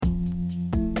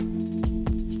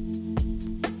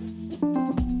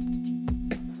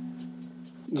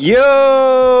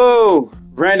Yo!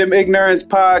 Random Ignorance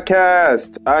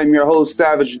Podcast. I'm your host,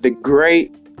 Savage the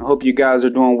Great. I hope you guys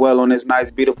are doing well on this nice,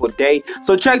 beautiful day.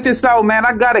 So check this out, man.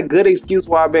 I got a good excuse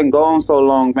why I've been gone so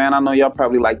long, man. I know y'all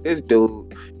probably like this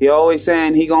dude. He always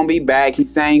saying he gonna be back.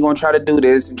 He's saying he gonna try to do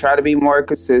this and try to be more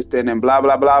consistent and blah,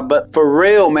 blah, blah. But for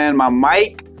real, man, my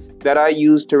mic that I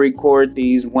used to record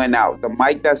these went out. The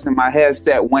mic that's in my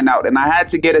headset went out. And I had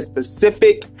to get a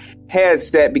specific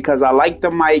headset because I like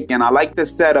the mic and I like the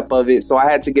setup of it. So I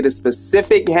had to get a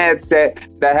specific headset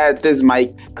that had this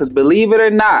mic. Because believe it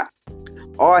or not,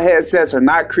 all headsets are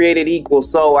not created equal.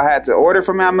 So I had to order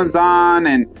from Amazon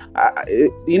and,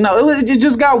 it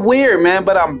just got weird, man.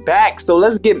 But I'm back. So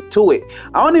let's get to it.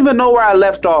 I don't even know where I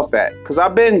left off at because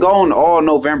I've been gone all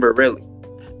November, really.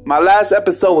 My last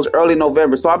episode was early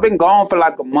November. So I've been gone for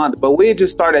like a month. But we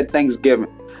just started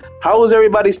Thanksgiving. How was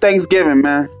everybody's Thanksgiving,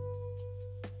 man?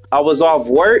 I was off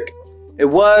work.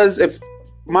 If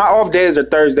my off days are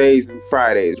Thursdays and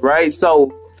Fridays, right?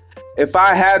 So if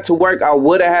I had to work, I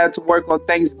would have had to work on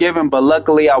Thanksgiving, but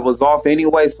luckily I was off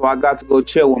anyway, so I got to go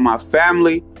chill with my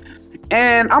family.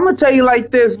 And I'm gonna tell you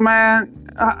like this, man.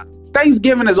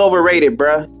 Thanksgiving is overrated,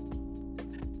 bruh.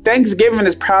 Thanksgiving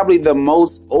is probably the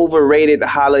most overrated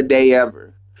holiday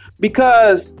ever.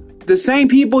 Because the same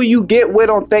people you get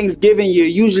with on Thanksgiving, you're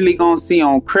usually going to see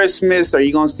on Christmas or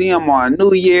you're going to see them on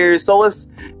New Year's. So it's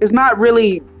not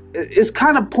really, it's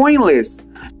kind of pointless.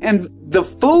 And the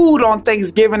food on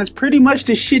Thanksgiving is pretty much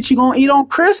the shit you're going to eat on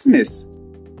Christmas.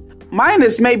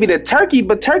 Minus maybe the turkey,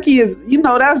 but turkey is,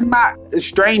 that's not a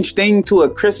strange thing to a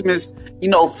Christmas,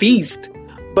 feast.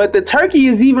 But the turkey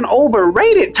is even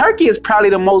overrated. Turkey is probably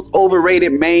the most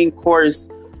overrated main course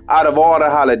out of all the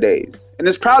holidays. And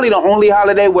it's probably the only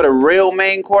holiday with a real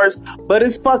main course, but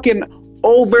it's fucking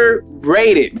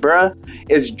overrated, bruh.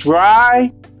 It's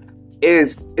dry.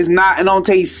 It's not, it don't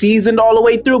taste seasoned all the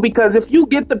way through, because if you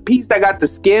get the piece that got the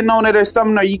skin on it or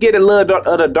something, or you get a little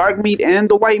of the dark meat and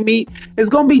the white meat, it's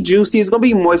gonna be juicy, it's gonna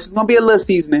be moist, it's gonna be a little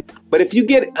seasoning. But if you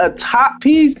get a top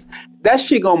piece, that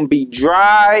shit gonna be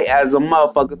dry as a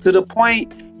motherfucker, to the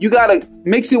point you gotta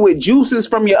mix it with juices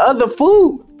from your other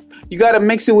food. You got to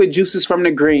mix it with juices from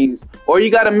the greens, or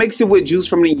you got to mix it with juice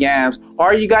from the yams,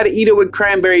 or you got to eat it with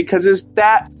cranberry because it's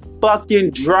that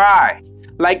fucking dry.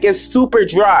 Like, it's super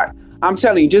dry. I'm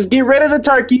telling you, just get rid of the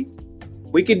turkey.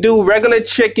 We could do regular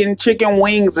chicken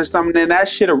wings or something, and that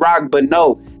shit'll rock. But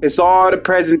no, it's all the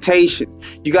presentation.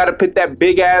 You got to put that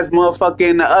big ass motherfucker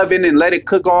in the oven and let it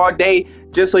cook all day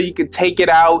just so you can take it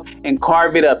out and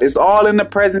carve it up. It's all in the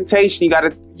presentation. You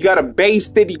got to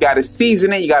baste it. You got to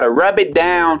season it. You got to rub it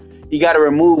down. You got to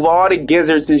remove all the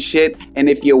gizzards and shit. And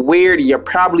if you're weird, you'll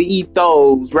probably eat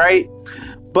those, right?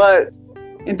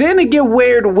 And then it get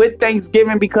weird with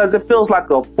Thanksgiving because it feels like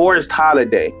a forced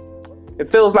holiday. It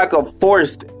feels like a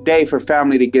forced day for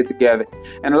family to get together.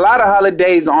 And a lot of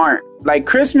holidays aren't. Like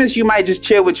Christmas, you might just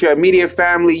chill with your immediate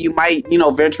family. You might,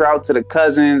 venture out to the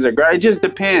cousins or it just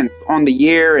depends on the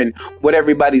year and what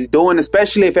everybody's doing,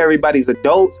 especially if everybody's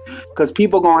adults, because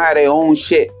people gonna have their own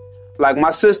shit. Like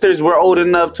my sisters were old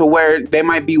enough to where they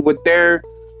might be with their,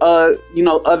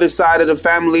 other side of the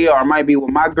family, or might be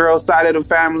with my girl's side of the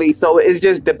family. So it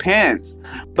just depends.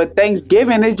 But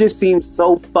Thanksgiving, it just seems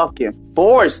so fucking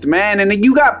forced, man. And then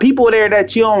you got people there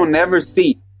that you don't never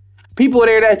see. People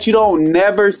there that you don't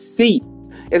never see.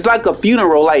 It's like a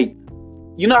funeral. Like,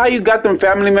 you know how you got them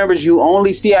family members you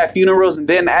only see at funerals, and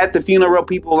then at the funeral,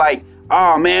 people like,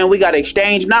 oh man, we got to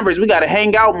exchange numbers. We got to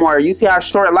hang out more. You see how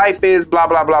short life is, blah,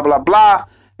 blah, blah, blah, blah.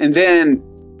 And then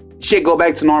shit go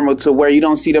back to normal to where you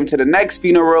don't see them to the next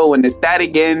funeral and it's that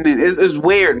again. And it's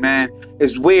weird, man.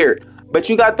 It's weird. But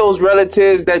you got those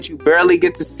relatives that you barely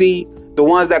get to see, the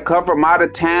ones that come from out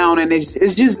of town. And it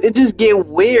just get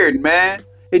weird, man.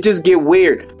 It just get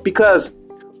weird because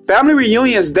family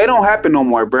reunions, they don't happen no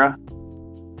more, bruh.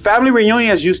 Family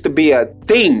reunions used to be a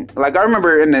thing. Like I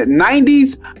remember in the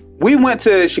 90s, we went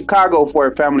to Chicago for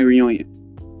a family reunion.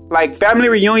 Like, family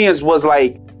reunions was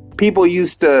like, people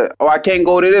used to, I can't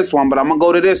go to this one, but I'm going to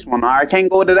go to this one. Or I can't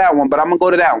go to that one, but I'm going to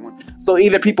go to that one. So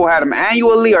either people had them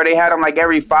annually, or they had them like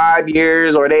every 5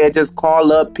 years, or they had just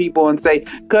call up people and say,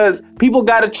 because people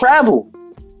got to travel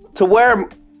to where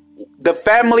the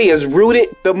family is rooted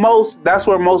the most. That's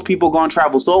where most people going to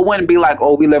travel. So it wouldn't be like,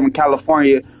 oh, we live in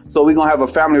California, so we're going to have a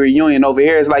family reunion over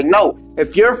here. It's like, no,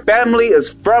 if your family is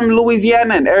from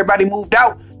Louisiana and everybody moved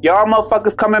out, Y'all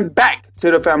motherfuckers coming back to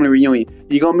the family reunion.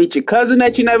 You gonna meet your cousin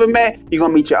that you never met. You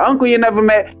gonna meet your uncle you never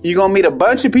met. You gonna meet a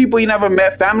bunch of people you never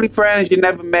met, family friends you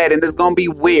never met, and it's gonna be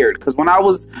weird. Because when I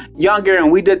was younger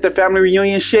and we did the family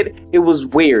reunion shit, it was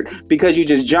weird because you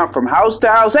just jump from house to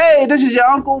house. Hey, this is your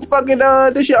uncle fucking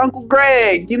this your Uncle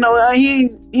Greg. You know, he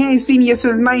ain't seen you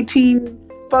since 19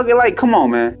 fucking, like, come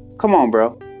on, man. Come on,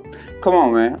 bro. Come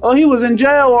on, man. Oh, he was in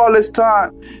jail all this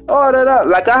time. Oh, that.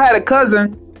 Like, I had a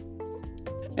cousin,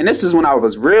 and this is when I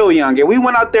was real young, and we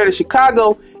went out there to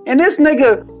Chicago, and this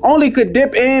nigga only could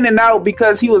dip in and out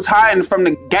because he was hiding from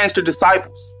the gangster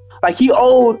disciples. Like, he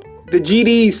owed the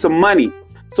GDs some money.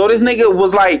 So this nigga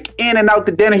was like in and out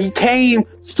the dinner. He came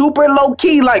super low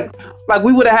key, like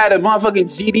we would have had a motherfucking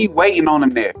GD waiting on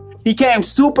him there. He came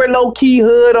super low key,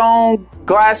 hood on,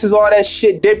 glasses, all that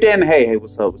shit, dipped in. Hey,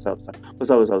 what's up?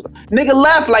 Nigga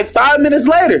left like 5 minutes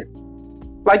later.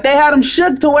 Like, they had him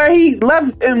shook to where he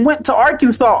left and went to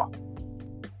Arkansas.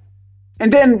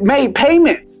 And then made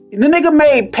payments. The nigga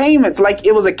made payments like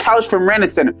it was a couch from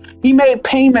Rent-A-Center. He made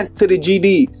payments to the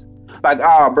GDs. Like,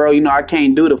 bro, you know, I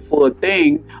can't do the full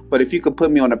thing, but if you could put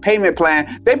me on the payment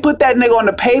plan. They put that nigga on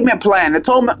the payment plan. They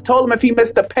told him if he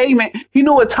missed the payment, he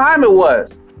knew what time it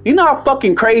was. You know how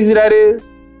fucking crazy that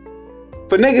is?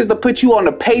 For niggas to put you on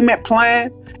the payment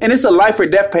plan, and it's a life or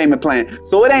death payment plan.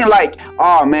 So it ain't like,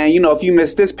 oh man, you know, if you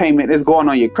miss this payment, it's going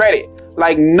on your credit.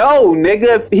 Like, no,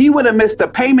 nigga, if he would have missed the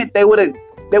payment, they would have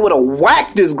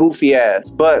whacked his goofy ass.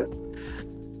 But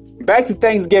back to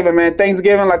Thanksgiving, man.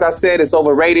 Thanksgiving, like I said, it's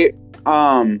overrated.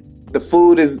 The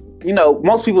food is, you know,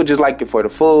 most people just like it for the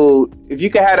food. If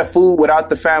you could have the food without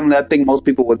the family, I think most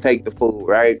people would take the food,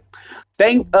 right?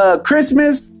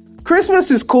 Christmas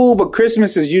is cool, but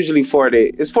Christmas is usually for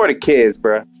the kids,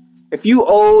 bruh. If you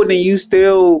old and you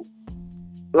still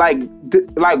like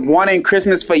wanting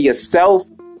Christmas for yourself,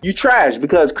 you trash,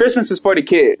 because Christmas is for the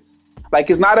kids. Like,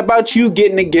 it's not about you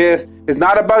getting a gift. It's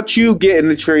not about you getting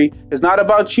the tree. It's not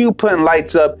about you putting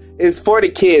lights up. It's for the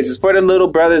kids. It's for the little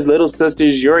brothers, little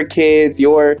sisters, your kids,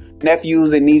 your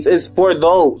nephews and nieces. It's for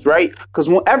those, right? Because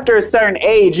after a certain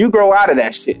age, you grow out of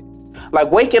that shit.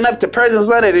 Like, waking up to presents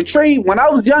under the tree. When I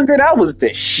was younger, that was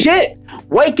the shit.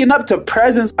 Waking up to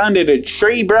presents under the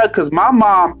tree, bro. Because my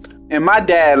mom and my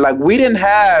dad, like, we didn't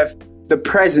have the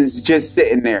presents just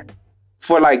sitting there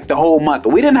for like the whole month.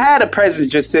 We didn't have the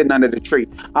presents just sitting under the tree.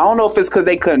 I don't know if it's because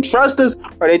they couldn't trust us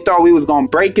or they thought we was gonna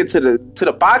break into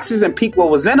the boxes and peek what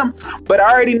was in them. But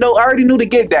I already knew to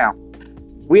get down.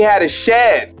 We had a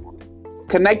shed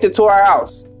connected to our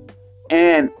house,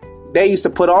 and they used to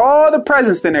put all the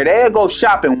presents in there. They'd go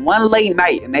shopping one late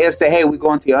night, and they'd say, hey, we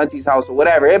going to your auntie's house or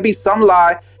whatever. It'd be some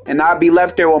lie, and I'd be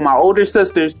left there with my older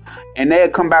sisters, and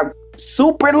they'd come back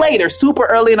super late or super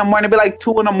early in the morning, be like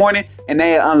 2 a.m, and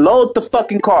they unload the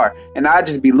fucking car, and I'd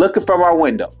just be looking from our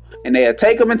window, and they'd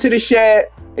take them into the shed,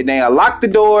 and they'd lock the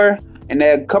door, and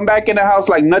they'd come back in the house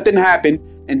like nothing happened,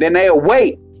 and then they'd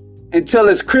wait until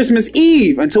it's Christmas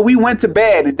Eve, until we went to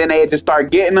bed, and then they'd just start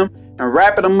getting them and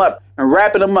wrapping them up and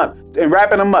wrapping them up and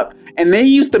wrapping them up. And they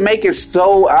used to make it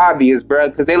so obvious, bro,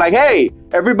 because they like, hey,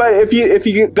 everybody, if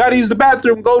you gotta use the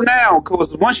bathroom, go now,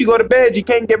 because once you go to bed, you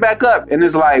can't get back up. And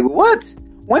it's like, what?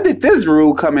 When did this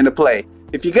rule come into play?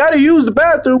 If you gotta use the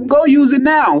bathroom, go use it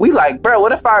now. We like, bro,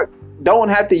 what if I don't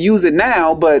have to use it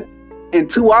now, but in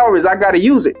 2 hours I gotta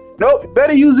use it? Nope,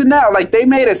 better use it now. Like, they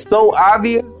made it so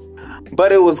obvious,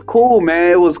 but it was cool,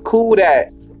 man. It was cool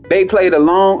that they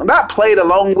not played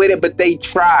along with it, but they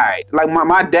tried. Like,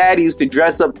 my dad used to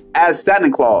dress up as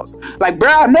Santa Claus. Like, bro,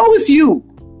 I know it's you.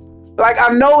 Like,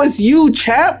 I know it's you,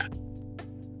 champ.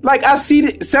 Like, I see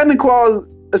the Santa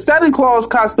Claus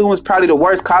costume is probably the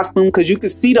worst costume because you can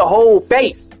see the whole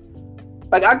face.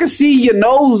 Like, I can see your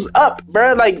nose up,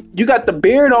 bro. Like, you got the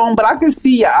beard on, but I can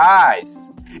see your eyes.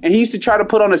 And he used to try to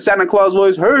put on a Santa Claus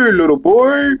voice. Hey, little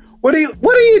boy, what are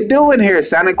you doing here,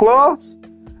 Santa Claus?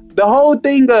 The whole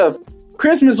thing of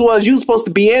Christmas was you supposed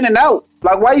to be in and out.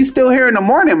 Like, why you still here in the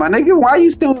morning, my nigga? Why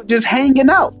you still just hanging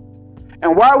out?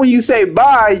 And why when you say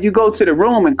bye, you go to the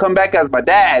room and come back as my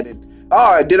dad? And,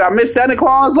 oh, did I miss Santa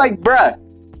Claus? Like, bruh,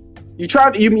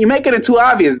 you making it too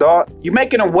obvious, dog. You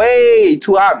making it way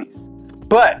too obvious.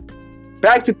 But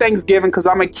back to Thanksgiving, because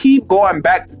I'm going to keep going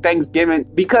back to Thanksgiving,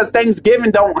 because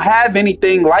Thanksgiving don't have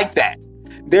anything like that.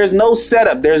 There's no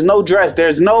setup. There's no dress.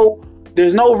 There's no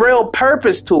real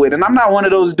purpose to it. And I'm not one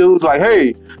of those dudes like,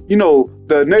 hey, you know,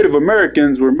 the Native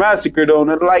Americans were massacred on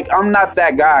it. Like, I'm not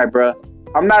that guy, bruh.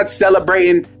 I'm not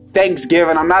celebrating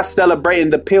Thanksgiving. I'm not celebrating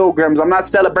the Pilgrims. I'm not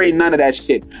celebrating none of that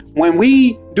shit. When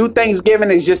we do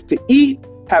Thanksgiving, it's just to eat,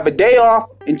 have a day off,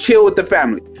 and chill with the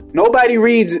family. Nobody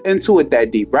reads into it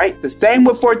that deep, right? The same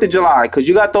with 4th of July, because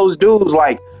you got those dudes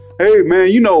like, hey, man,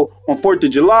 you know, on 4th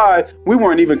of July, we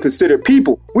weren't even considered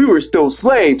people. We were still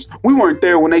slaves. We weren't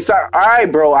there when they saw. All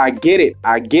right, bro, I get it.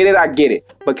 I get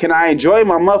it. But can I enjoy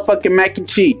my motherfucking mac and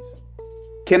cheese?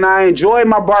 Can I enjoy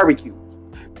my barbecue?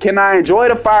 Can I enjoy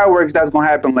the fireworks that's going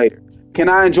to happen later? Can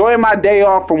I enjoy my day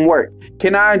off from work?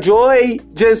 Can I enjoy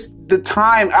just the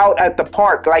time out at the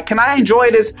park? Like, can I enjoy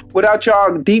this without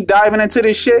y'all deep diving into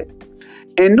this shit?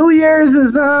 And New Year's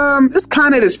is it's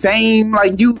kind of the same.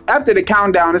 Like, you after the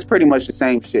countdown, it's pretty much the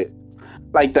same shit.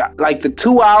 Like the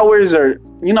 2 hours, or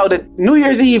you know, the New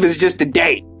Year's Eve is just the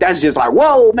day. That's just like,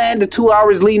 whoa, man, the 2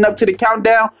 hours leading up to the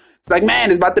countdown. It's like, man,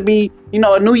 it's about to be, you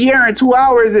know, a new year in 2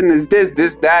 hours, and it's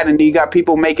this, that, and then you got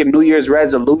people making New Year's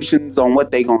resolutions on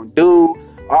what they gonna do.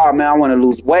 Oh man, I want to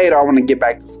lose weight. I want to get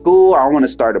back to school. I want to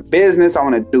start a business. I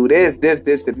want to do this,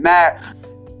 and that.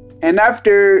 And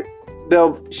after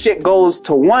the shit goes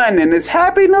to 1 and it's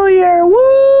Happy New Year,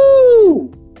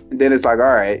 woo! And then it's like,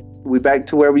 all right, we back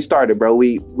to where we started, bro.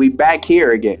 We back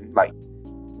here again. Like,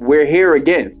 we're here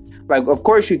again. Like, of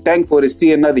course, you're thankful to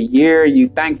see another year. You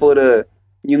thankful to,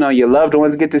 you know, your loved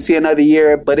ones get to see another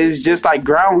year. But it's just like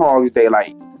Groundhog's Day.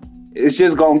 Like, it's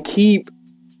just gonna keep.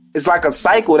 It's like a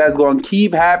cycle that's going to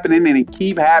keep happening and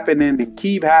keep happening and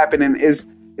keep happening. It's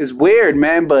weird,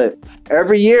 man. But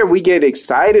every year we get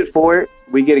excited for it.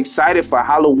 We get excited for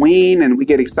Halloween, and we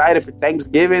get excited for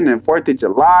Thanksgiving and 4th of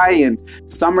July and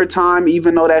summertime,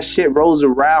 even though that shit rolls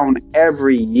around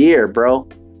every year, bro.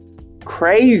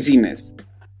 Craziness.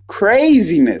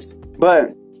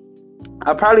 But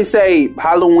I'll probably say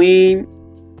Halloween,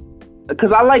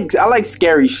 because I like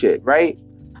scary shit, right?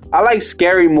 I like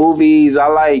scary movies. I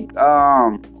like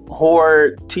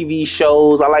horror TV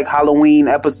shows. I like Halloween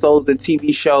episodes of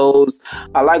TV shows.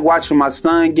 I like watching my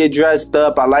son get dressed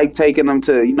up. I like taking him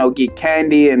to, you know, get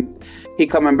candy, and he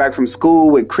coming back from school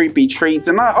with creepy treats,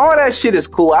 and all that shit is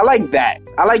cool. I like that.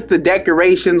 I like the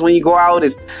decorations when you go out.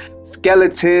 It's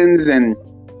skeletons and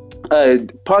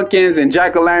pumpkins and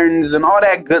jack-o'-lanterns and all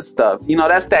that good stuff. You know,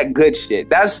 that's that good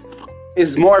shit.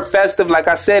 It's more festive. Like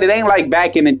I said, it ain't like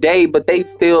back in the day, but they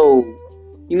still,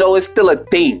 you know, it's still a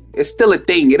thing.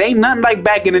 It ain't nothing like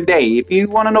back in the day. If you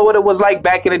want to know what it was like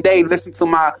back in the day, listen to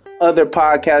my other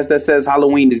podcast that says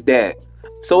Halloween is dead.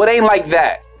 So it ain't like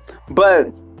that.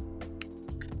 But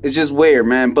it's just weird,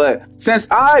 man. But since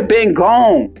I've been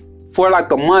gone for like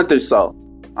a month or so,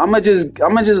 we're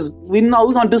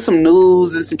gonna do some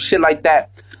news and some shit like that.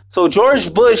 So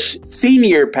George Bush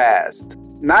Sr. passed.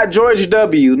 Not George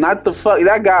W. Not the fuck.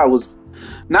 That guy was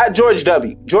not George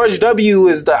W. George W.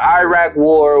 is the Iraq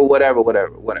War, whatever,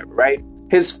 right?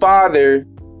 His father,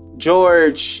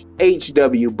 George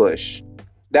H.W. Bush.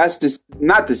 That's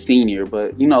not the senior,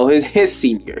 but, you know, his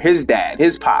senior, his dad,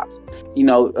 his pops. You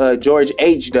know, George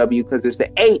H.W. because it's the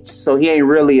H, so he ain't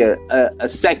really a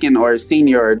second or a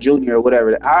senior or a junior or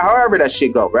whatever. However that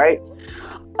shit go, right?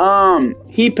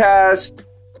 He passed.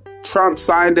 Trump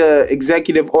signed an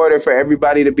executive order for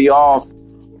everybody to be off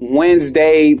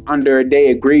Wednesday under a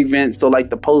day of grievance. So like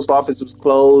the post office was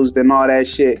closed and all that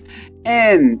shit.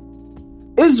 And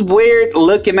it's weird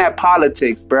looking at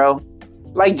politics, bro.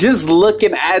 Like just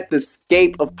looking at the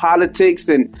scape of politics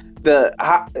and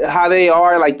how they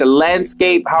are, like the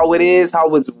landscape, how it is,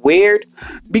 how it's weird.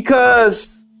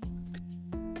 Because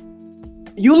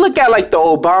you look at like the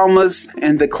Obamas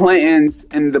and the Clintons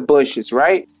and the Bushes,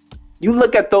 right? You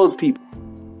look at those people,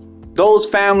 those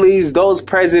families, those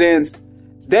presidents,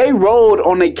 they rode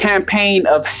on a campaign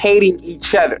of hating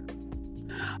each other.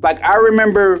 Like I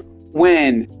remember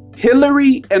when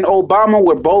Hillary and Obama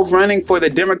were both running for the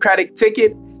Democratic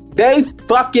ticket, they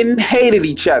fucking hated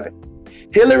each other.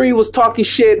 Hillary was talking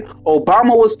shit,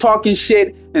 Obama was talking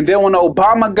shit, and then when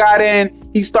Obama got in,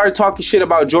 he started talking shit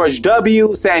about George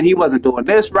W., saying he wasn't doing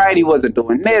this right, he wasn't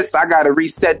doing this, I gotta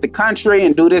reset the country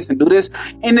and do this and do this.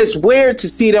 And it's weird to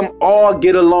see them all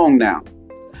get along now.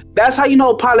 That's how you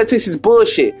know politics is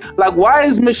bullshit. Like, why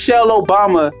is Michelle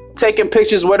Obama taking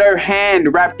pictures with her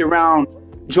hand wrapped around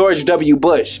George W.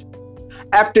 Bush?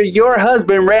 After your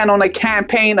husband ran on a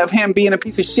campaign of him being a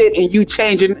piece of shit and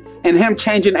him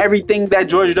changing everything that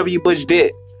George W. Bush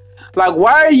did. Like,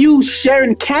 why are you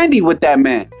sharing candy with that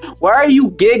man? Why are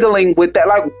you giggling with that?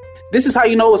 Like, this is how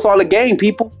you know it's all a game,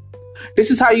 people.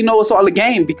 This is how you know it's all a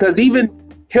game, because even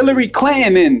Hillary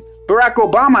Clinton and Barack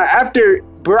Obama, after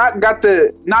Barack got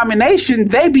the nomination,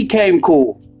 they became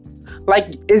cool.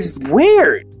 Like, it's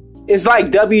weird. It's like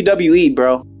WWE,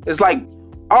 bro. It's like,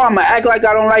 oh, I'm gonna act like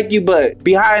I don't like you, but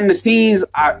behind the scenes,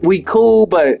 we cool,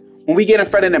 but When we get in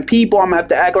front of them people, I'm gonna have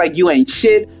to act like you ain't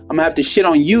shit. I'm gonna have to shit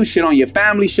on you, shit on your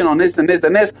family, shit on this and this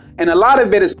and this. And a lot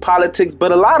of it is politics,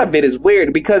 but a lot of it is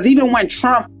weird because even when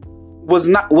Trump was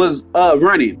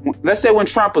running, let's say when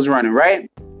Trump was running, right?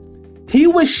 He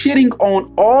was shitting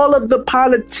on all of the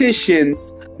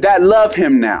politicians that love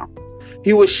him now.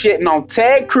 He was shitting on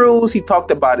Ted Cruz. He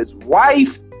talked about his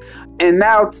wife. And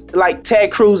now, like,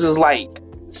 Ted Cruz is like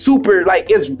super, like,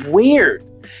 it's weird.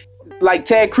 Like,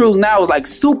 Ted Cruz now is like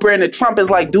super into Trump. Is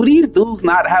like, do these dudes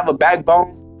not have a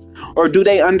backbone? Or do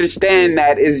they understand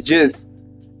that it's just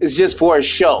for a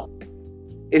show?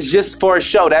 It's just for a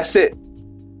show. That's it.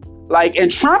 Like,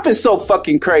 and Trump is so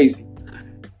fucking crazy.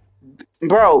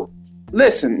 Bro,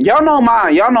 listen, y'all know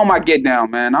my get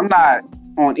down, man. I'm not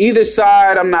on either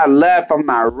side. I'm not left. I'm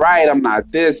not right. I'm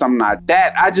not this. I'm not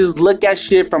that. I just look at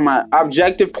shit from an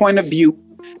objective point of view.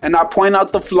 And I point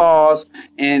out the flaws,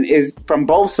 and is from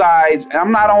both sides. And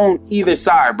I'm not on either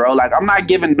side, bro. Like, I'm not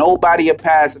giving nobody a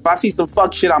pass. If I see some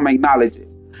fuck shit, I'm acknowledge it.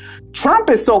 Trump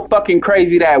is so fucking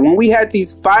crazy that when we had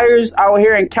these fires out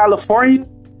here in California,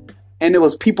 and there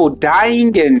was people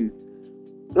dying, and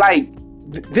like,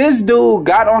 this dude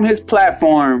got on his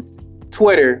platform,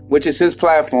 Twitter, which is his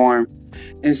platform,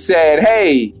 and said,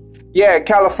 hey, yeah,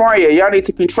 California, y'all need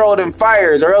to control them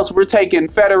fires or else we're taking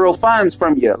federal funds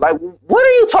from you. Like, what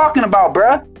are you talking about,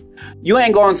 bruh? You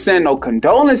ain't gonna send no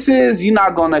condolences. You're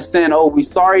not gonna send, oh, we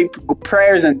sorry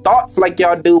prayers and thoughts like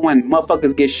y'all do when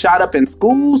motherfuckers get shot up in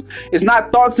schools. It's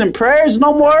not thoughts and prayers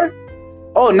no more.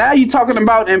 Oh, now you talking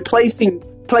about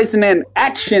placing in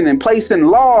action and placing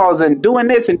laws and doing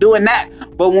this and doing that.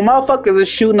 But when motherfuckers are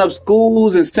shooting up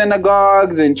schools and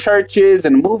synagogues and churches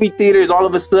and movie theaters, all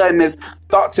of a sudden it's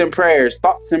thoughts and prayers,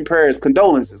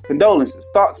 condolences,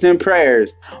 thoughts and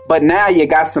prayers. But now you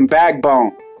got some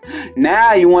backbone.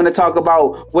 Now you want to talk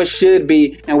about what should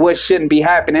be and what shouldn't be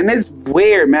happening. It's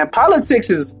weird, man. Politics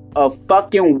is a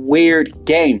fucking weird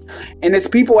game. And it's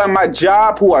people at my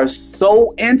job who are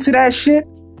so into that shit,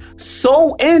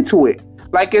 so into it.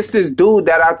 Like, it's this dude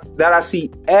that I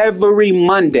see every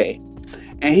Monday,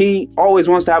 and he always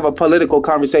wants to have a political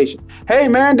conversation. Hey,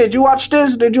 man, did you watch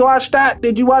this? Did you watch that?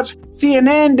 Did you watch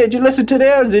CNN? Did you listen to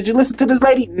this? Did you listen to this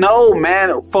lady? No,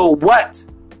 man. For what?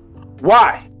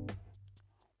 Why?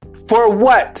 For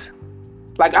what?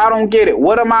 Like, I don't get it.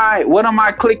 What am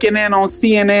I clicking in on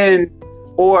CNN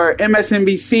or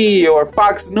MSNBC or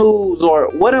Fox News, or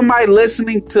what am I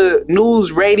listening to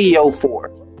news radio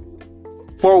for?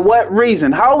 For what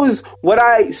reason? How is what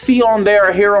I see on there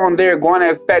or hear on there going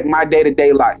to affect my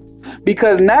day-to-day life?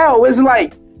 Because now it's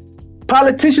like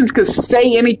politicians could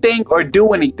say anything or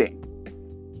do anything.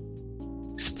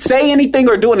 Say anything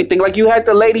or do anything. Like, you had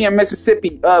the lady in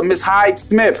Mississippi, Miss Hyde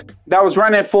Smith, that was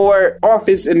running for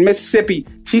office in Mississippi.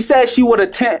 She said she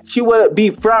would be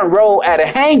front row at a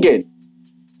hanging.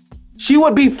 She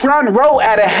would be front row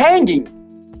at a hanging.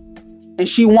 And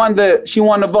she won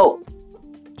the vote.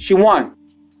 She won.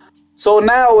 So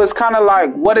now it's kind of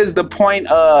like, what is the point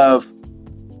of,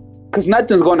 because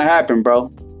nothing's going to happen,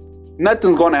 bro.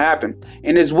 Nothing's going to happen.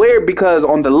 And it's weird because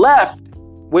on the left,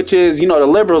 which is, the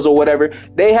liberals or whatever,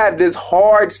 they have this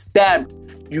hard stamp.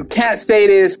 You can't say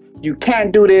this. You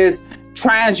can't do this.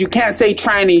 Trans, you can't say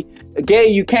tranny. Gay,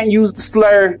 you can't use the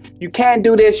slur. You can't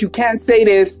do this. You can't say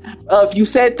this. If you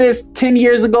said this 10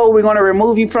 years ago, we're going to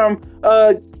remove you from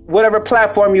whatever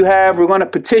platform you have. We're going to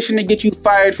petition to get you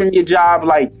fired from your job.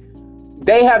 Like,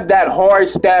 they have that hard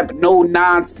stamp, no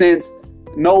nonsense,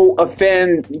 no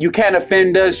offend. You can't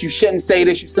offend us. You shouldn't say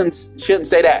this. You shouldn't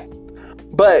say that.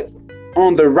 But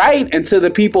on the right, and to the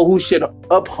people who should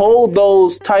uphold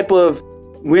those type of,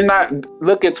 we're not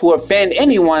looking to offend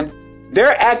anyone,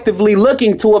 they're actively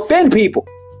looking to offend people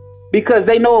because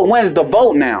they know it wins the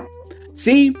vote now.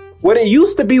 See, what it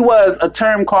used to be was a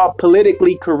term called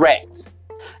politically correct.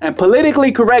 And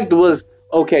politically correct was,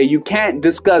 okay, you can't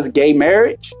discuss gay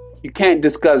marriage. You can't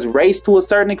discuss race to a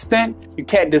certain extent. You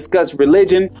can't discuss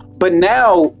religion. But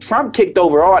now Trump kicked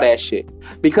over all that shit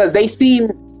because they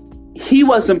seen he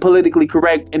wasn't politically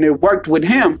correct and it worked with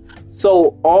him.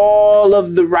 So all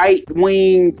of the right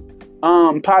wing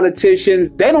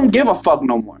politicians, they don't give a fuck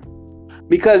no more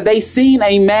because they seen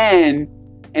a man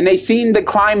and they seen the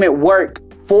climate work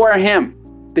for him.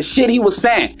 The shit he was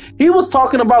saying. He was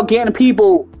talking about getting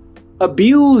people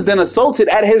abused and assaulted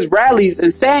at his rallies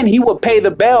and saying he would pay the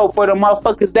bail for the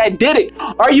motherfuckers that did it.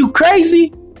 Are you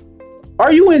crazy?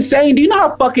 Are you insane? Do you know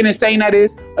how fucking insane that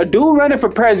is? A dude running for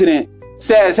president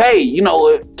says, hey,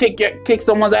 kick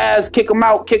someone's ass, kick them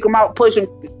out, push them,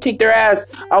 kick their ass,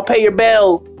 I'll pay your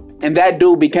bail. And that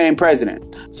dude became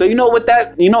president. So you know what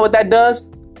that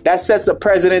does? That sets a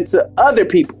precedent to other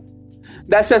people.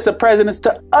 that sets a precedence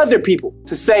to other people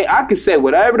to say, I can say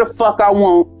whatever the fuck I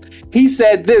want. He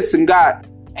said this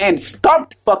and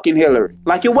stopped fucking Hillary.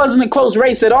 Like, it wasn't a close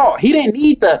race at all. He didn't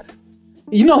need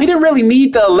he didn't really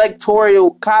need the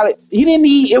electoral college.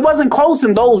 It wasn't close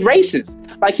in those races.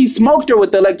 Like, he smoked her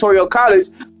with the electoral college.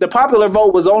 The popular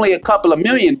vote was only a couple of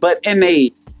million, but in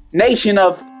a nation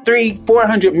of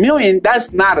 400 million,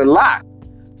 that's not a lot.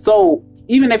 So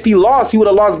even if he lost, he would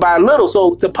have lost by a little.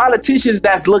 So to politicians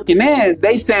that's looking in,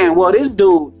 they saying, well, this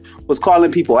dude was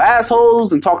calling people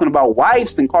assholes and talking about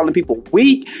wives and calling people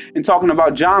weak and talking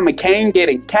about John McCain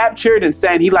getting captured and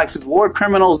saying he likes his war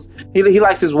criminals. He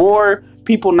likes his war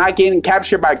people not getting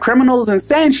captured by criminals and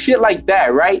saying shit like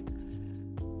that, right?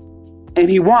 And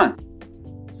he won.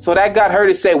 So that got her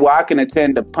to say, well, I can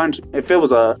attend the punch. If it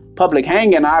was a public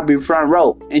hanging, I'd be front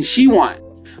row. And she won.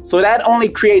 So that only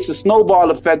creates a snowball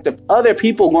effect of other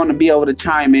people going to be able to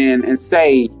chime in and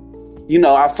say,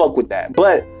 I fuck with that.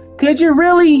 But could you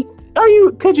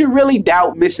really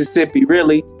doubt Mississippi?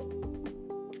 Really?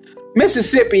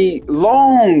 Mississippi,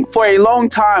 for a long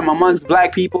time amongst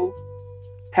black people,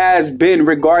 has been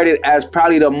regarded as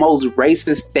probably the most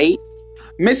racist state.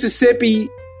 Mississippi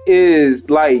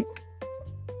is like,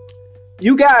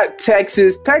 you got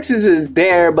Texas. Texas is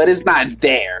there, but it's not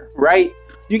there, right?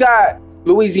 You got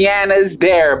Louisiana is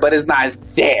there, but it's not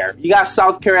there. You got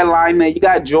South Carolina, you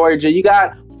got Georgia, you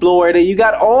got Florida, you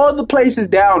got all the places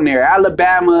down there,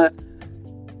 Alabama.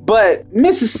 But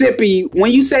Mississippi,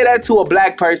 when you say that to a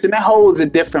black person, it holds a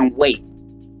different weight.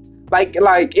 Like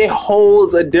it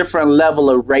holds a different level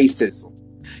of racism.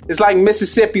 It's like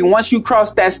Mississippi, once you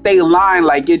cross that state line,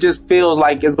 like it just feels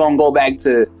like it's gonna go back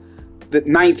to the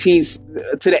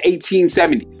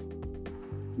 1870s.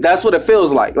 That's what it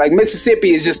feels like. Like Mississippi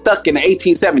is just stuck in the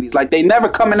 1870s. Like they never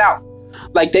coming out.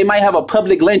 Like they might have a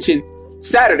public lynching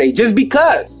Saturday just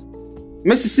because.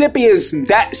 Mississippi is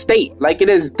that state. Like it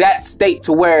is that state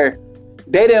to where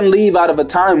they didn't leave out of a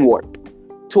time warp.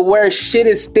 To where shit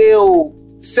is still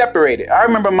separated. I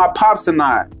remember my pops and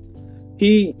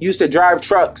he used to drive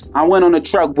trucks. I went on a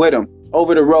truck with him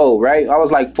over the road, right? I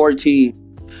was like 14.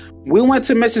 We went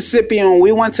to Mississippi and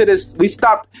we went to this, we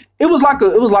stopped. It was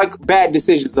like bad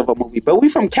decisions of a movie, but we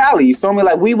from Cali, you feel me?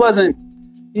 Like we wasn't,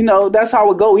 that's how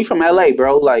it go. We from LA,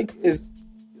 bro. Like it's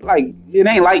like, it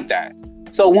ain't like that.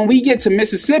 So when we get to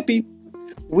Mississippi,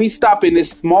 we stop in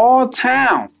this small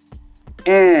town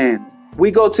and we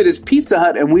go to this Pizza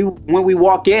Hut and when we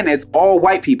walk in, it's all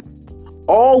white people.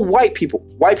 All white people.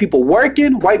 White people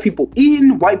working, white people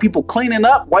eating, white people cleaning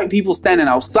up, white people standing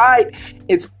outside.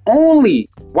 It's only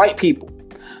white people.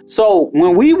 So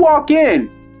when we walk in,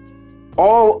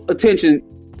 all attention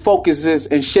focuses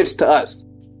and shifts to us.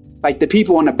 Like the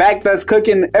people in the back that's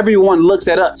cooking, everyone looks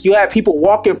at us. You have people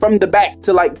walking from the back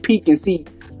to like peek and see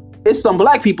it's some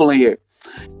black people in here.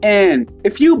 And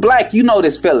if you black, you know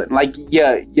this feeling. Like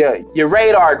your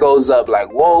radar goes up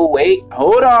like, whoa, wait,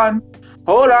 hold on.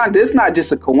 This is not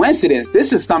just a coincidence.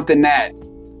 This is something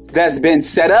that's been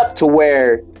set up to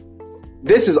where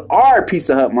this is our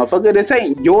Pizza Hut, motherfucker. This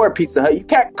ain't your Pizza Hut. You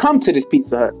can't come to this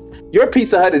Pizza Hut. Your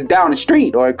Pizza Hut is down the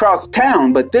street or across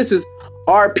town, but this is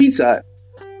our Pizza Hut.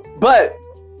 But,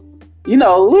 we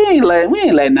ain't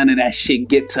let none of that shit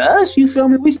get to us. You feel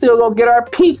me? We still gonna get our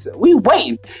pizza. We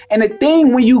waiting. And the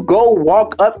thing, when you go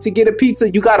walk up to get a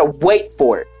pizza, you gotta wait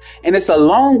for it. And it's a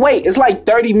long wait. It's like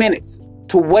 30 minutes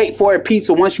to wait for a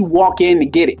pizza once you walk in to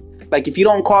get it. Like if you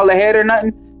don't call ahead or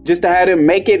nothing, just to have them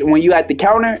make it when you at the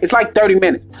counter, it's like 30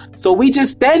 minutes. So we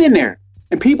just standing there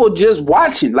and people just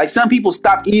watching. Like some people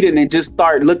stop eating and just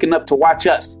start looking up to watch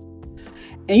us.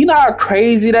 And you know how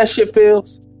crazy that shit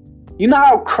feels? You know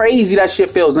how crazy that shit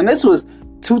feels? And this was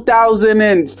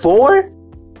 2004?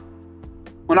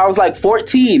 When I was like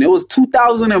 14. It was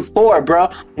 2004, bro.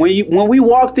 When we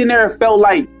walked in there, it felt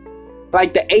like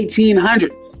the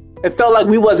 1800s. It felt like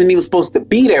we wasn't even supposed to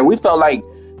be there. We felt like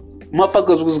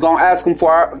motherfuckers was gonna ask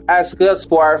us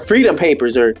for our freedom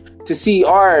papers or to see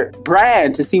our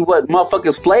brand, to see what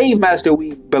motherfucking slave master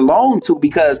we belong to,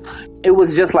 because it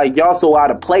was just like, y'all so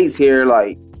out of place here.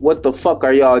 Like, what the fuck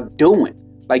are y'all doing?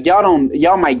 Like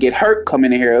y'all might get hurt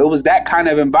coming in here. It was that kind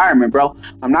of environment, bro.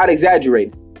 I'm not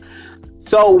exaggerating.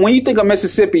 So when you think of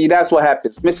Mississippi, that's what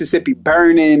happens. Mississippi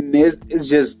burning is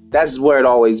just, that's where it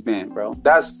always been, bro.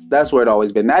 That's where it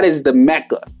always been. That is the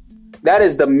Mecca. That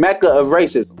is the Mecca of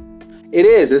racism. It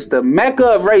is. It's the Mecca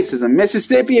of racism.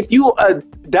 Mississippi, if you a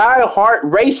die-hard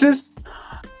racist,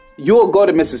 you'll go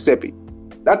to Mississippi.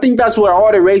 I think that's where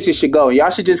all the racists should go. Y'all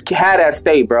should just have that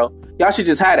state, bro. Y'all should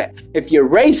just have that. If you're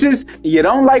racist, you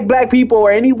don't like black people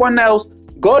or anyone else,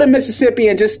 Go to Mississippi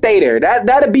and just stay there.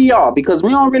 That'll be y'all, because we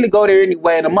don't really go there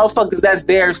anyway. And the motherfuckers that's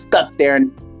there stuck there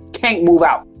and can't move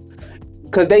out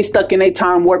because they stuck in their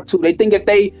time warp too. They think if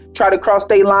they try to cross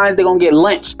state lines, they're gonna get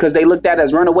lynched because they looked at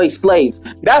as runaway slaves.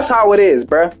 That's how it is,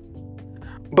 bruh.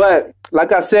 But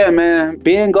like I said, man,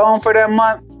 being gone for that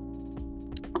month,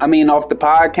 I mean, off the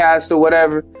podcast or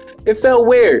whatever, it felt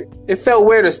weird. It felt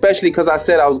weird, especially because I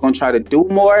said I was going to try to do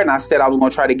more. And I said I was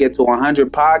going to try to get to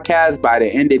 100 podcasts by the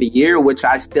end of the year, which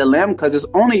I still am, because it's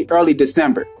only early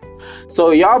December.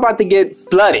 So y'all about to get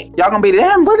flooded. Y'all going to be,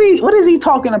 damn, what is he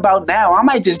talking about now? I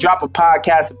might just drop a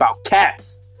podcast about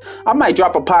cats. I might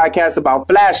drop a podcast about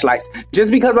flashlights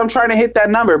just because I'm trying to hit that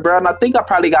number, bro. And I think I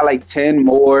probably got like 10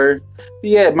 more.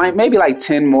 Yeah, maybe like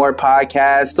 10 more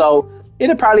podcasts. So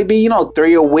it'll probably be,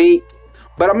 3 a week.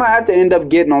 But I might have to end up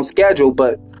getting on schedule.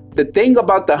 But the thing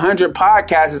about the 100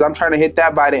 podcasts is I'm trying to hit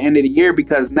that by the end of the year,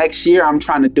 because next year I'm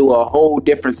trying to do a whole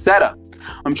different setup.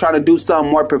 I'm trying to do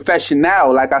something more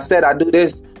professional. Like I said, I do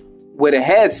this with a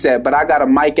headset, but I got a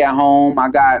mic at home. I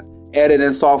got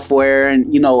editing software and,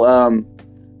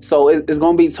 so it's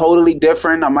going to be totally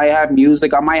different. I might have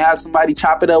music. I might have somebody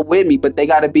chop it up with me, but they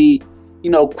got to be,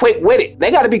 quick with it.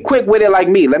 They got to be quick with it like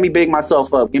me. Let me big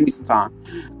myself up. Give me some time.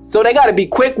 So they got to be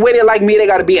quick with it like me. They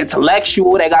got to be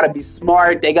intellectual. They got to be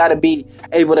smart. They got to be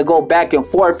able to go back and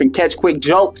forth and catch quick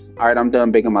jokes. All right, I'm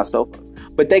done bigging myself up.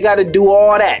 But they got to do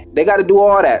all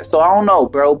that. So I don't know,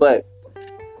 bro. But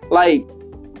like,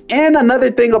 and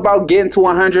another thing about getting to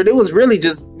 100, it was really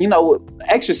just,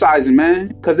 exercising, man.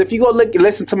 Because if you go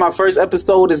listen to my first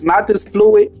episode, it's not this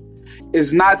fluid.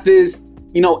 It's not this,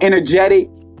 energetic.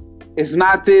 It's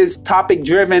not this topic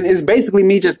driven. It's basically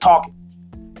me just talking.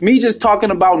 Me just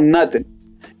talking about nothing.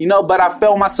 But I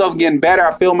felt myself getting better.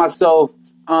 I feel myself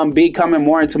becoming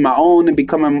more into my own and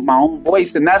becoming my own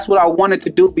voice. And that's what I wanted to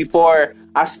do before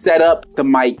I set up the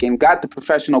mic and got the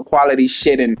professional quality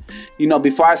shit. And,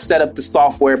 before I set up the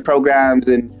software programs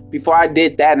and before I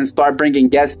did that and start bringing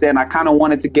guests in, I kind of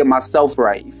wanted to get myself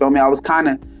right. You feel me? I was kind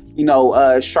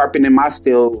of, sharpening my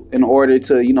steel in order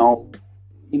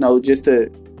to, just to,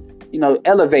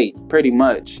 elevate pretty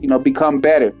much, become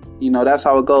better. That's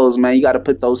how it goes, man. You got to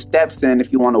put those steps in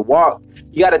if you want to walk.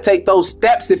 You got to take those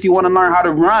steps if you want to learn how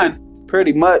to run,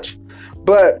 pretty much.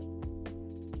 But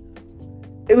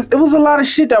it was a lot of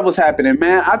shit that was happening,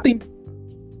 man. I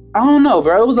don't know,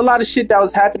 bro. It was a lot of shit that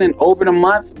was happening over the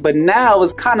month. But now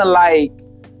it's kind of like,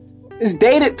 it's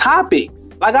dated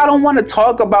topics. Like, I don't want to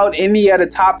talk about any other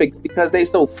topics because they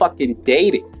so fucking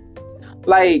dated.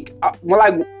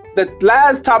 The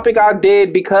last topic I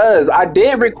did, because I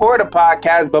did record a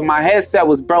podcast, but my headset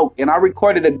was broke. And I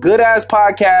recorded a good ass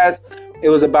podcast. It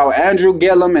was about Andrew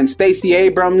Gillum and Stacey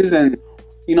Abrams and,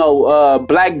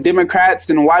 black Democrats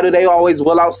and why do they always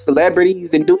will out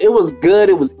celebrities and it was good.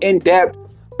 It was in depth.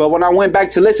 But when I went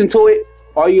back to listen to it,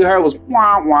 all you heard was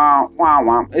wah, wah, wah,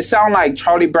 wah. It sounded like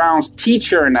Charlie Brown's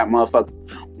teacher in that motherfucker.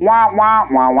 Wah, wah,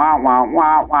 wah, wah, wah,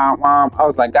 wah, wah, wah. I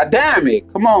was like, God damn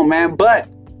it. Come on, man. But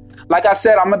like I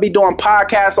said, I'm going to be doing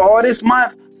podcasts all this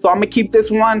month. So I'm going to keep this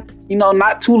one,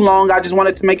 not too long. I just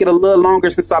wanted to make it a little longer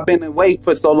since I've been away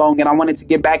for so long. And I wanted to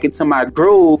get back into my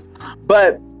groove.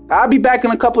 But I'll be back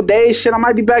in a couple days. Shit, I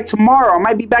might be back tomorrow. I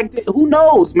might be back. Who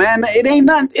knows, man? It ain't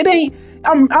nothing.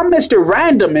 I'm Mr.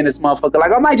 Random in this motherfucker.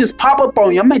 Like, I might just pop up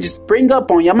on you. I might just spring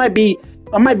up on you. I might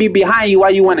be behind you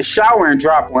while you in the shower and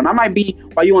drop one. I might be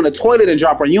while you on the toilet and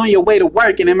drop one. You on your way to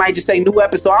work and it might just say new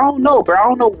episode. I don't know, bro. I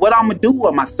don't know what I'm going to do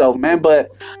with myself, man.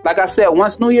 But like I said,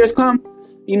 once New Year's come,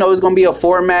 it's going to be a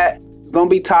format. It's going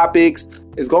to be topics.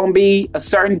 It's going to be a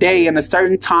certain day and a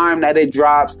certain time that it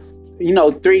drops.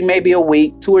 3 maybe a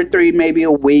week, 2 or 3 maybe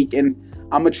a week. And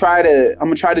I'm going to try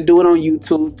to do it on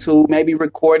YouTube too. Maybe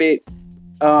record it,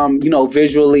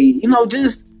 visually,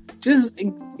 just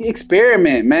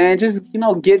experiment, man. Just,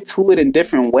 get to it in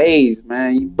different ways,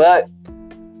 man. But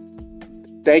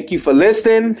thank you for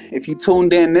listening. If you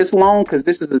tuned in this long, because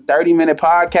this is a 30-minute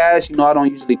podcast, I don't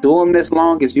usually do them this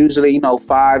long. It's usually,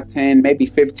 5, 10, maybe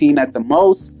 15 at the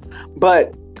most.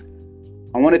 But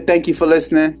I want to thank you for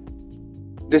listening.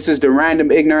 This is the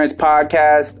Random Ignorance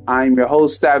Podcast. I'm your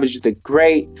host, Savage the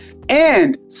Great.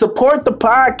 And support the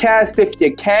podcast if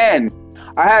you can.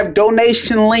 I have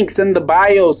donation links in the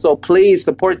bio, so please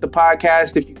support the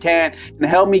podcast if you can and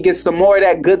help me get some more of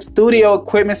that good studio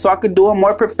equipment so I could do it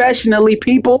more professionally,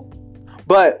 people.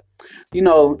 But,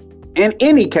 in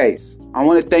any case, I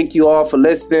want to thank you all for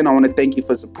listening. I want to thank you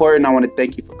for supporting. I want to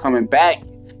thank you for coming back.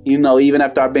 Even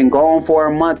after I've been gone for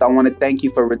a month, I want to thank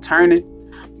you for returning.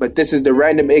 But this is the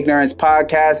Random Ignorance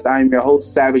Podcast. I am your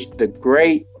host, Savage the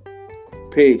Great.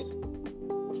 Peace.